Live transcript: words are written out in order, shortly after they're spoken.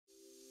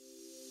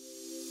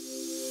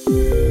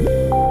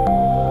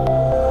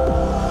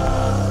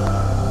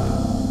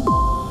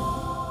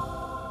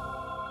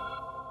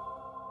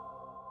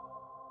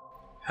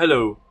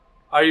Hello,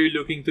 are you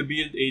looking to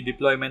build a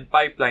deployment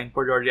pipeline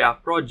for your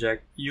React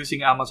project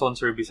using Amazon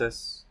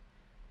services?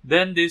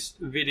 Then this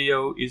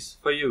video is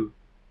for you.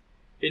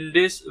 In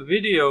this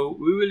video,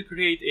 we will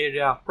create a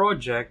React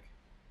project,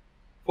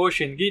 push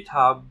in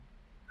GitHub,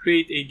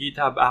 create a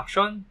GitHub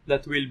action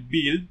that will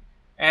build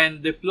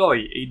and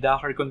deploy a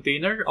Docker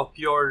container of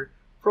your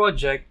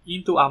project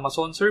into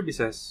Amazon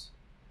services.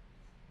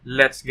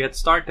 Let's get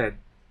started.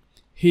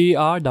 Here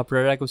are the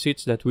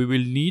prerequisites that we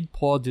will need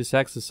for this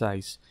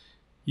exercise.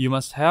 You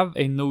must have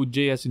a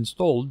Node.js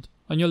installed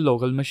on your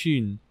local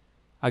machine,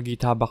 a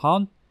GitHub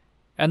account,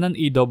 and an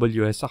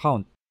AWS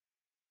account.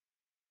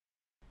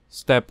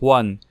 Step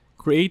 1.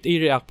 Create a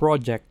React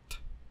project.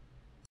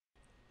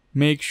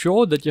 Make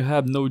sure that you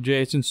have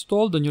Node.js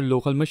installed on your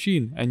local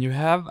machine and you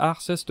have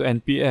access to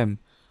npm.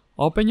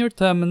 Open your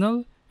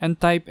terminal and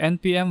type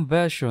npm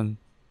version.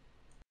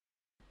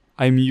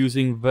 I'm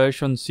using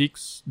version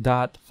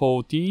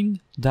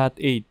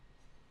 6.14.8.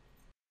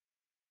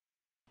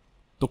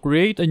 To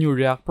create a new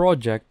React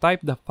project,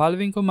 type the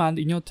following command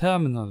in your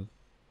terminal.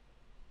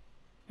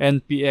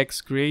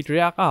 npx create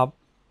React app,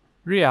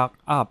 React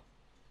app.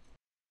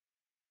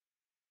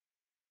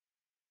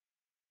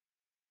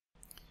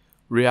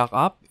 React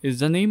app is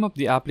the name of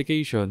the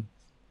application.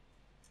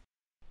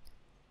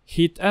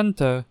 Hit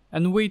enter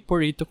and wait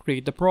for it to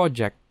create the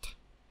project.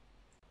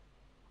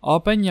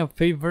 Open your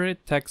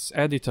favorite text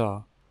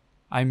editor.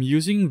 I'm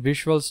using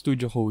Visual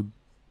Studio Code.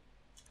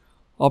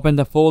 Open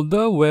the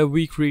folder where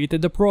we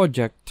created the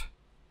project.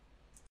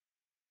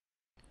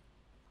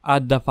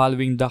 Add the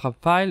following Docker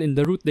file in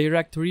the root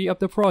directory of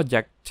the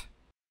project.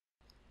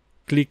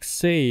 Click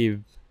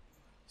Save.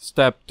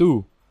 Step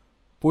 2.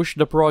 Push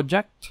the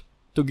project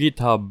to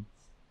GitHub.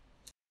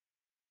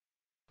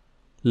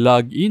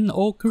 Log in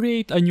or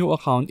create a new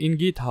account in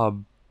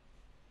GitHub.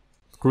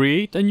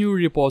 Create a new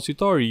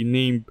repository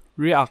named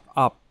React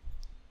App.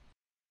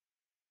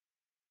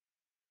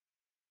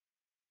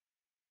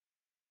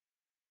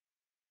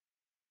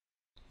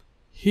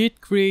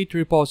 Hit Create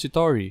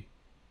Repository.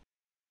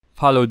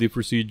 Follow the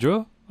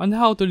procedure on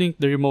how to link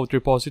the remote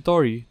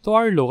repository to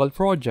our local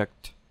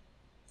project.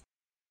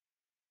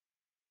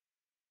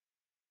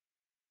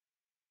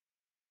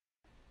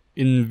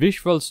 In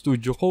Visual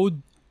Studio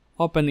Code,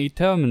 open a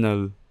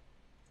terminal.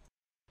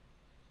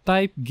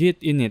 Type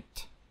git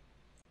init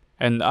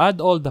and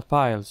add all the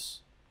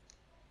files.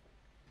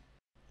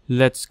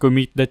 Let's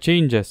commit the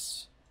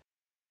changes.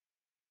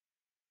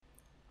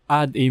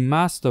 Add a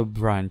master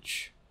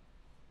branch.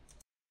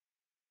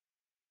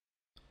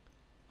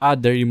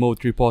 Add the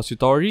remote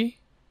repository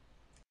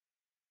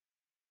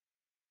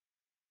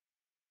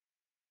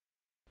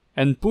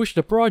and push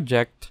the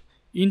project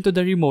into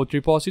the remote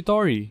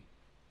repository.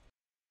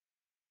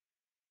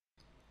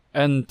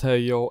 Enter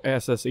your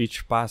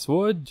SSH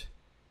password.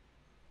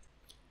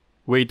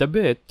 Wait a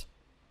bit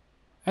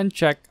and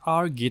check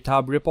our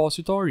GitHub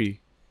repository.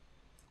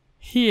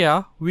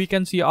 Here we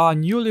can see our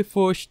newly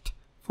pushed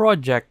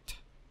project.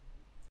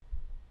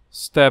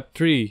 Step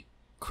 3.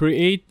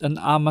 Create an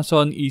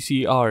Amazon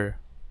ECR.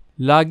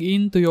 Log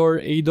in to your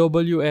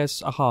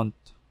AWS account.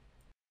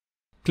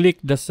 Click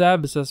the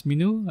Services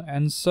menu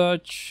and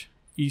search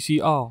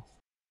ECR.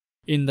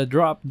 In the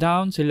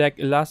drop-down, select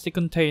Elastic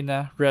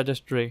Container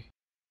Registry.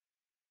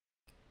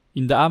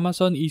 In the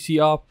Amazon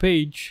ECR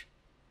page,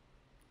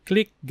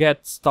 click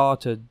Get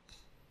Started.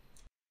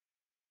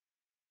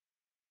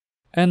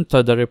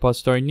 Enter the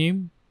repository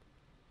name,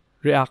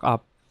 React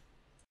App.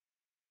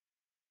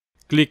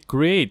 Click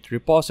Create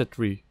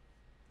Repository.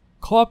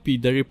 Copy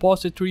the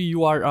repository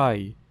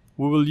URI.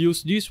 We will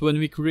use this when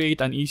we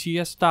create an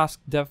ECS task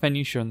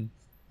definition.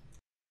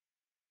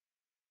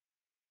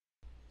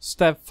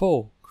 Step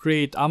 4.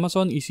 Create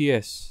Amazon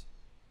ECS.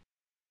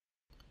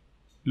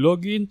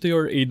 Log in to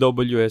your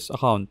AWS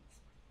account.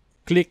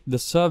 Click the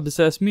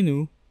Services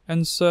menu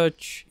and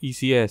search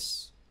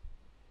ECS.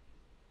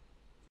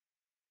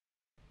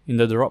 In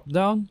the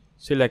drop-down,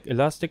 select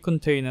Elastic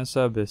Container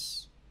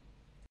Service.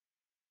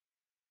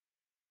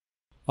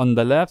 On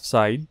the left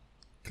side,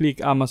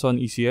 click Amazon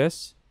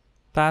ECS,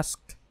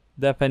 Task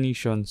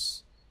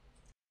Definitions.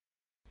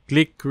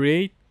 Click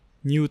Create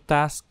New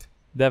Task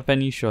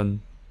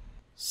Definition.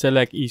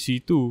 Select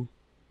EC2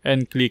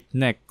 and click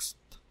Next.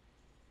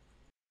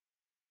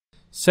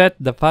 Set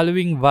the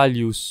following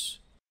values.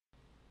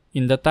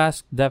 In the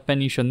task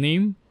definition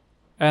name,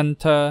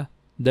 enter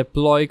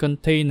Deploy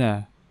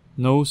Container,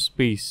 no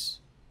space.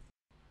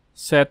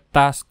 Set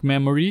task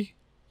memory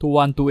to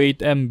 128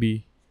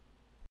 MB.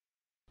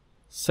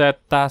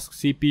 Set task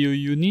CPU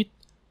unit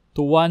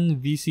to 1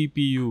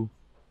 vCPU.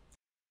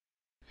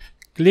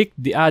 Click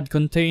the Add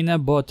Container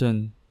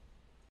button.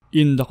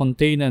 In the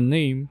container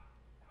name,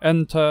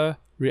 enter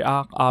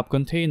React App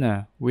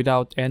Container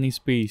without any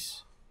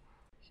space.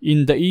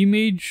 In the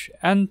image,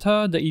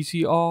 enter the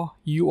ECR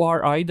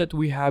URI that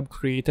we have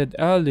created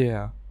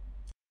earlier.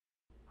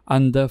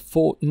 Under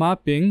port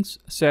mappings,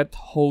 set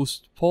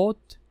host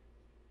port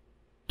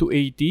to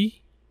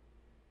 80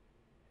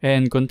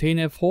 and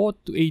container port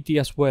to 80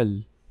 as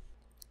well.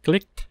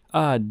 Click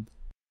Add.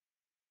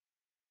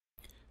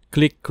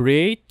 Click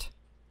Create.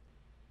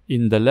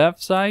 In the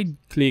left side,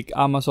 click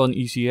Amazon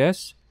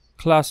ECS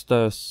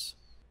Clusters.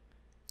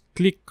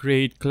 Click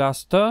Create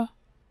Cluster.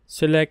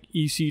 Select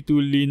EC2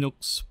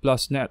 Linux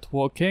plus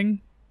Networking.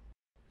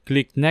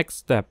 Click Next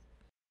Step.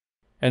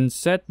 And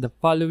set the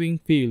following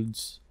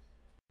fields.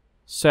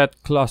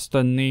 Set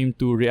cluster name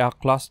to React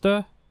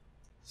Cluster.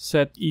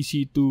 Set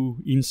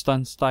EC2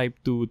 instance type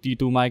to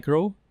T2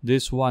 micro.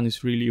 This one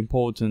is really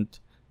important.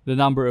 The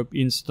number of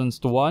instance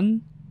to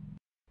 1.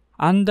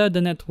 Under the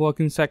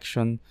networking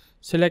section,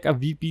 select a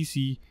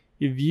VPC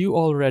if you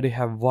already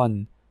have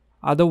one.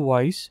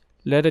 Otherwise,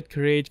 let it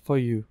create for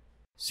you.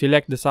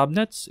 Select the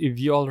subnets if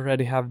you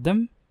already have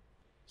them.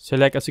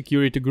 Select a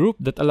security group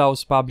that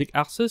allows public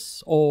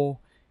access, or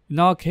in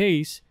our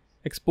case,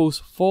 expose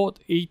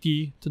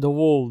 480 to the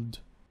world.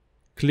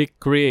 Click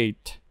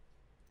Create.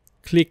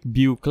 Click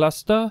View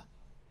Cluster.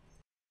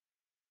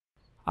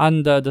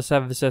 Under the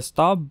Services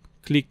tab,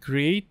 click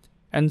Create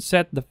and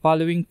set the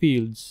following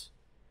fields.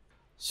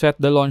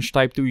 Set the launch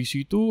type to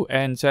EC2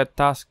 and set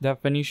task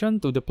definition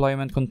to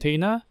deployment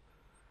container.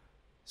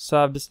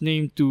 Service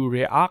name to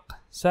React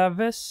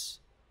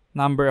Service.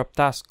 Number of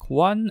task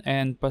 1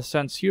 and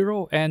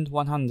 %0 and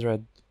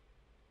 100.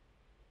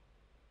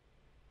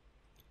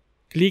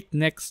 Click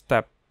Next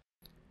Step.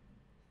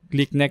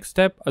 Click Next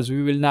Step as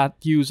we will not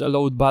use a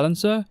load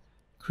balancer.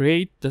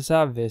 Create the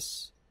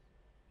service.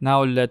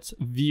 Now let's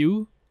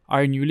view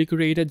our newly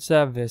created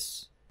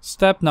service.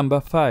 Step number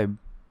 5.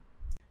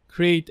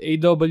 Create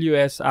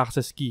AWS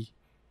Access Key.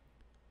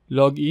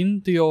 Log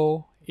in to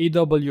your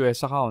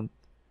AWS account.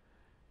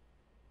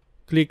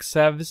 Click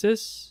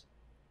Services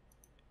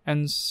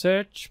and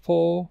search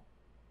for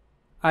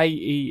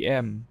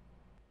IAM.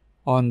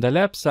 On the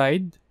left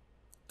side,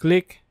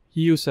 click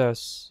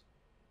Users.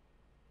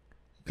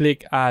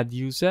 Click Add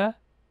User.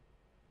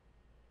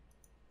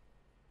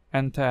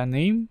 Enter a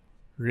name,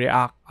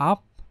 React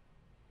App,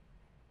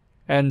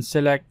 and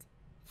select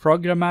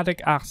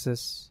Programmatic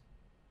Access.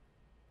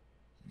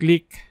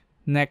 Click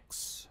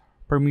Next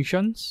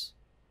Permissions.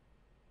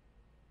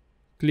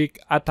 Click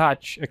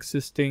Attach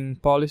Existing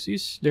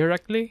Policies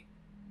directly.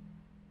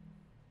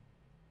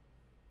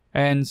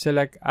 And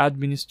select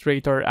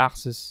Administrator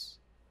Access.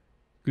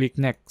 Click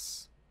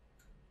Next.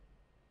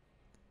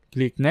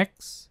 Click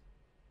Next.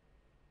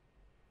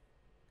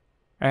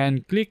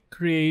 And click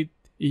Create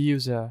a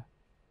User.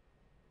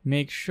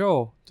 Make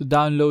sure to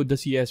download the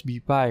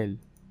CSV file.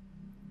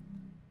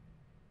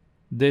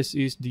 This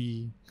is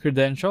the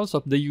credentials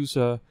of the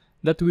user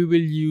that we will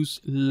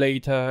use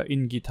later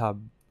in GitHub.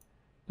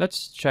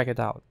 Let's check it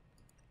out.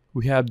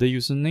 We have the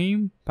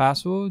username,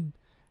 password,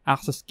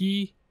 access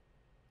key,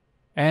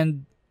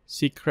 and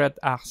secret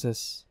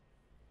access.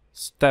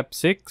 Step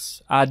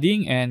 6.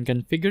 Adding and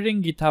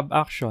configuring GitHub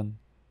action.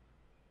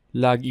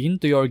 Log in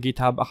to your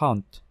GitHub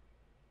account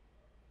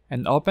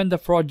and open the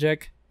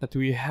project that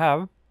we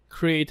have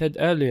created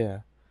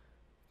earlier.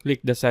 Click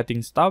the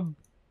Settings tab.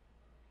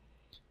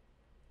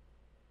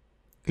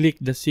 Click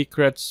the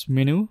Secrets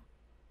menu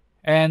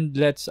and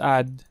let's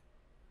add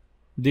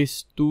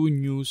these two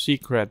new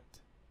secrets.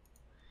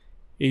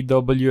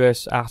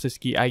 AWS Access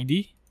Key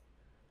ID,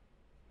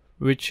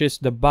 which is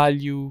the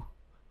value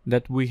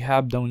that we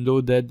have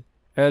downloaded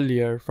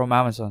earlier from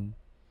Amazon.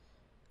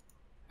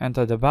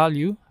 Enter the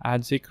value,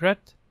 add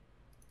secret,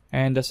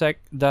 and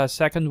the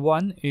second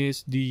one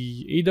is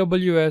the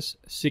AWS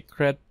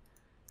Secret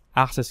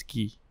Access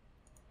Key.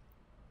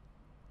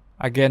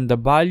 Again, the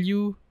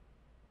value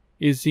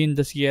is in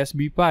the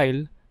CSV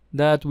file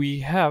that we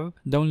have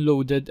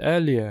downloaded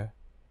earlier.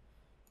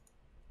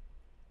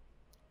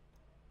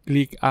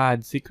 Click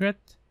Add Secret.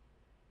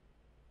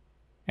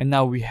 And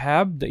now we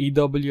have the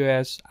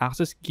AWS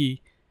Access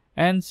Key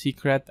and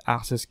Secret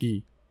Access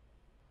Key.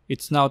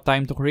 It's now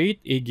time to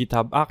create a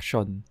GitHub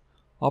action.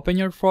 Open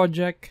your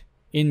project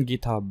in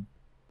GitHub.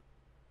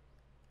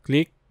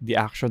 Click the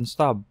Actions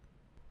tab.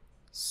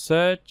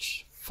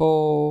 Search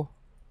for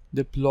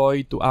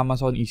Deploy to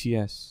Amazon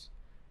ECS.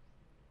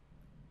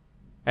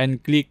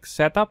 And click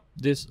Setup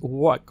this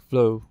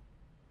workflow.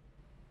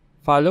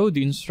 Follow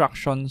the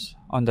instructions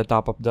on the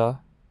top of the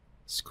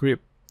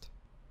script.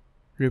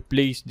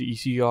 Replace the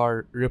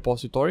ECR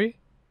repository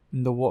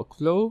in the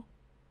workflow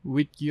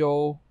with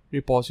your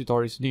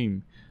repository's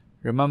name.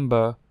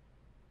 Remember,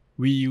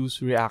 we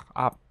use React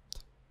App.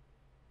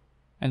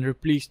 And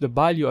replace the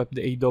value of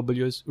the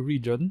AWS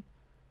region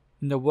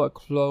in the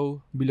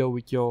workflow below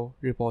with your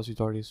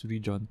repository's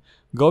region.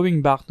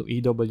 Going back to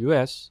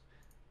AWS,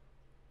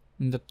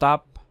 in the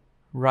top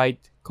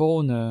right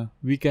corner,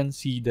 we can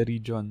see the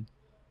region.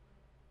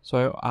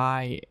 So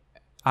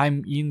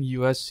I'm in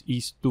US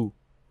East 2.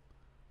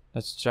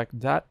 Let's check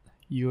that.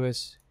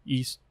 US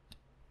East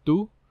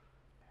 2.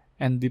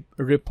 And the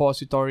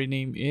repository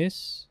name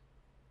is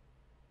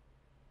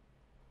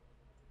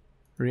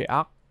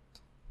React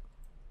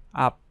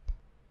App.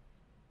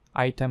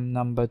 Item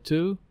number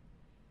 2.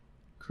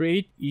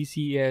 Create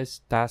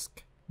ECS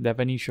task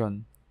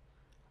definition.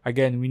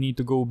 Again, we need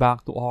to go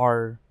back to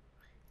our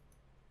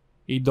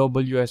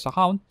AWS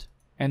account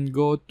and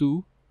go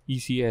to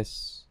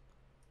ECS.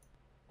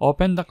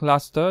 open the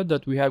cluster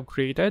that we have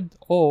created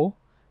or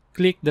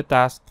click the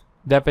task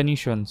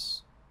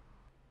definitions.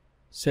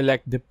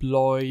 Select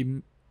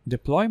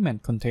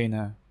deployment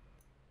container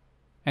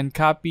and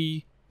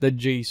copy the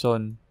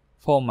JSON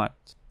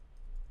format.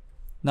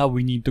 Now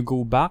we need to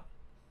go back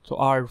to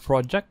our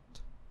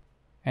project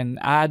and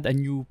add a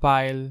new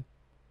file,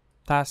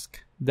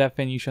 task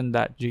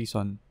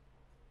definition.json.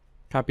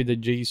 Copy the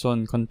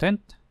JSON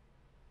content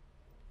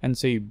and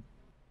save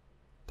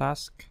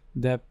task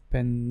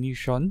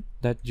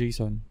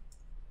definition.json.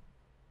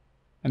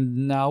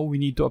 And now we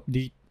need to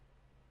update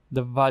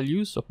the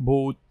values of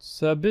both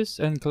service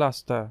and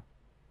cluster.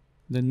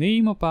 The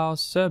name of our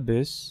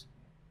service,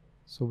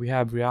 so we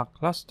have React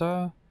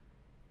cluster,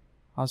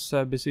 our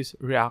service is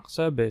React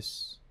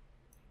service.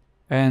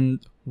 And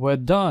we're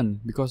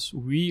done because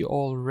we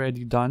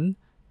already done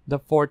the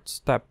fourth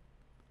step.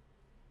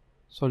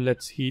 So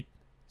let's hit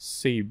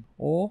save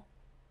or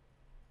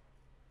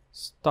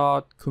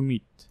start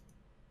commit.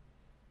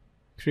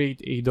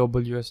 Create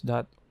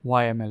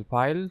aws.yml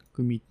file,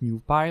 commit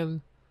new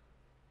file,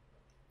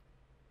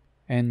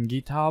 and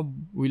GitHub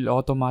will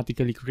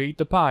automatically create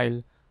the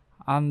file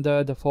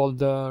under the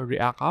folder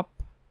React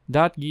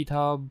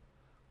app.github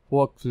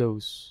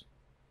workflows.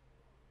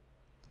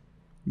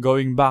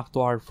 Going back to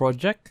our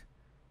project,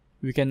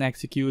 we can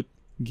execute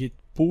git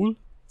pull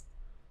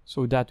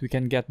so that we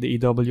can get the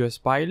AWS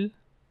file,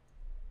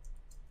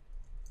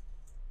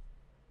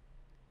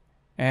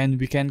 and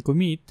we can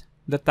commit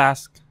the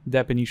task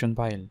definition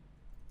file.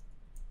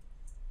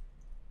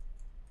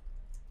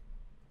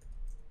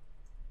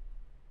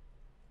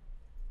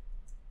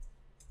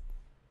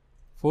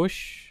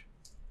 Push.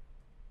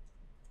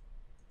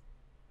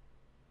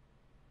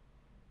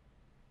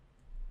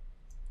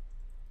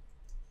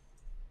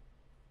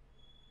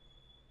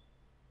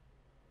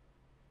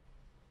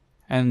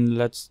 And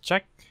let's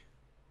check.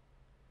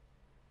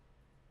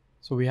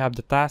 So we have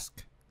the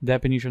task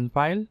definition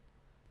file.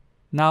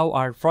 Now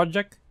our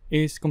project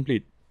is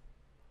complete.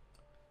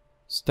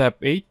 Step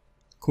 8.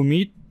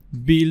 Commit,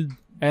 build,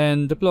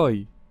 and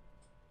deploy.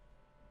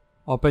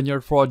 Open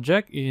your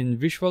project in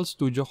Visual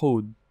Studio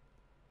Code.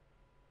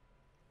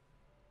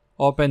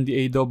 Open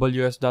the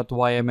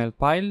aws.yml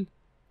file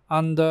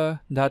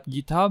under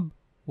 .github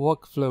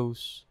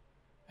workflows.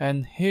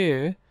 And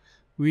here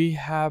we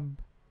have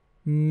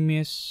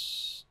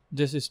missed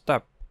this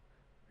step.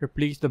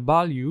 Replace the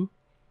value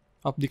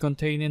of the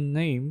container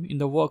name in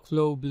the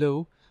workflow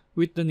below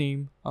with the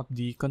name of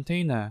the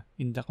container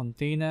in the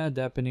container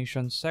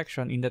definition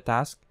section in the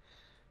task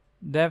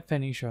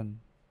definition.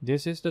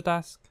 This is the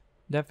task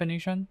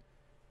definition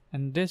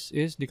and this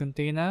is the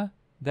container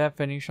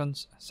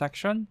definitions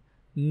section.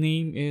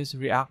 Name is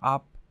React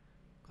app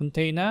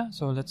container.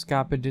 So let's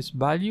copy this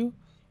value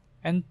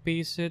and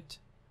paste it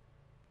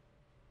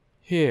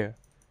here,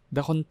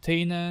 the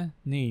container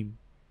name.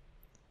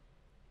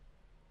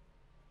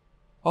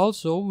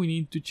 Also, we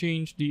need to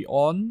change the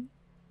on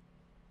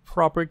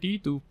property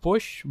to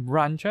push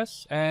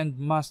branches and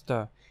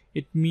master.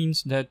 It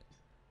means that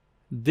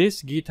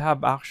this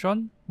GitHub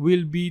action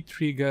will be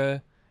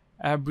triggered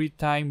every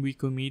time we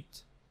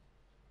commit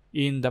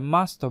in the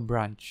master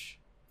branch.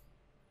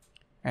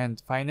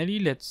 And finally,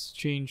 let's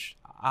change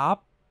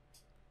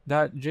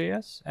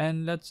app.js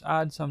and let's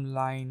add some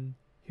line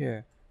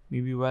here.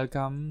 Maybe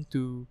welcome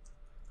to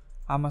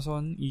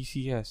Amazon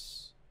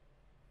ECS.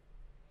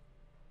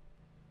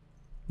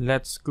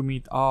 Let's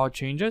commit our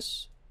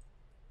changes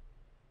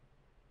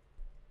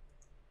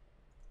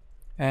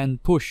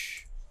and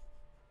push.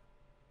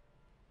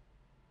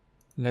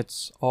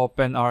 Let's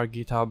open our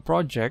GitHub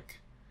project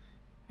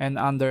and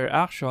under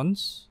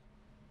actions,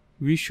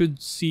 we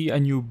should see a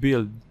new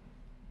build.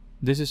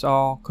 This is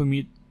our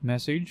commit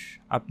message,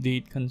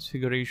 update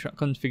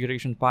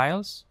configuration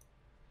files.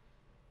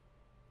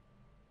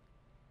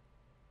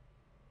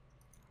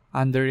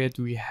 Under it,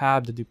 we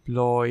have the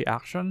deploy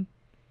action.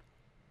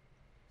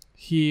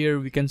 Here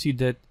we can see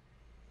that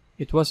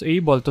it was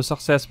able to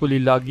successfully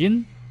log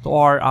in to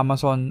our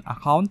Amazon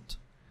account.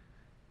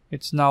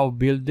 It's now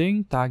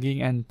building,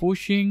 tagging, and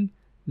pushing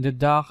the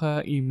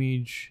Docker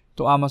image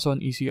to Amazon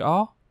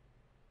ECR.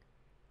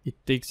 It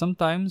takes some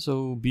time,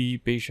 so be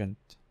patient.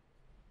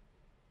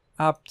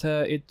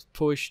 After it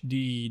pushed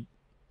the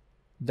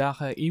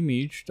Docker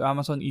image to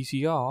Amazon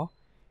ECR,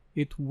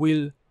 it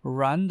will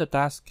run the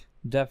task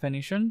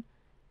definition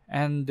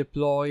and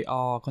deploy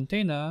our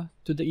container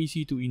to the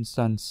EC2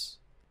 instance.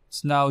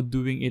 It's now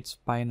doing its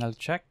final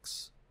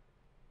checks.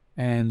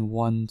 And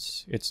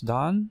once it's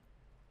done,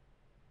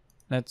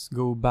 let's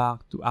go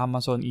back to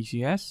Amazon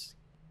ECS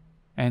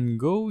and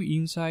go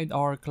inside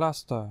our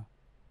cluster.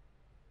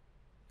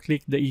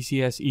 Click the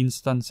ECS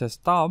Instances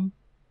tab.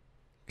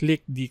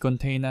 Click the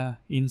container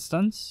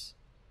instance.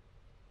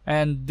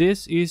 And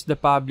this is the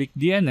public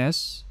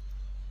DNS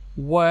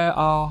where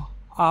our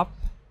app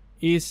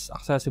is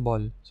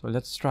accessible. So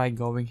let's try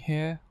going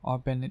here.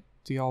 Open it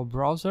to your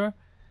browser.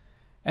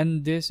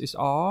 And this is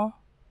our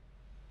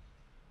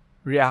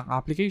React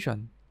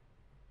application.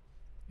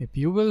 If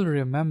you will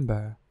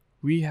remember,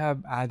 we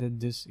have added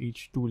this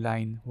H2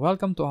 line,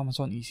 "Welcome to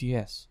Amazon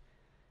ECS."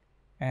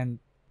 And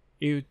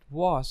it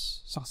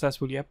was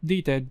successfully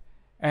updated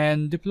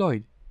and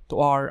deployed to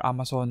our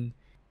Amazon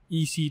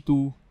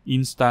EC2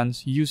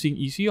 instance using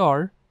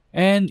ECR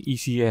and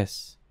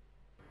ECS.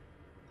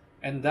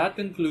 And that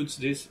concludes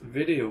this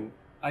video.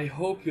 I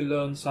hope you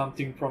learned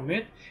something from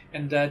it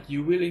and that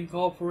you will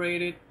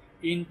incorporate it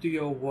into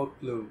your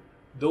workflow.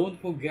 Don't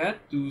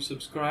forget to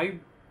subscribe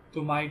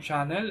to my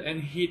channel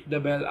and hit the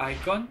bell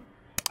icon,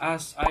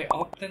 as I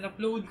often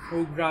upload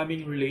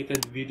programming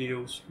related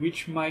videos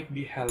which might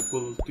be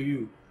helpful to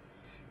you.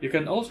 You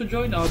can also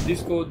join our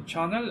Discord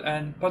channel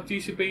and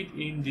participate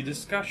in the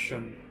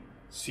discussion.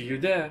 See you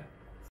there!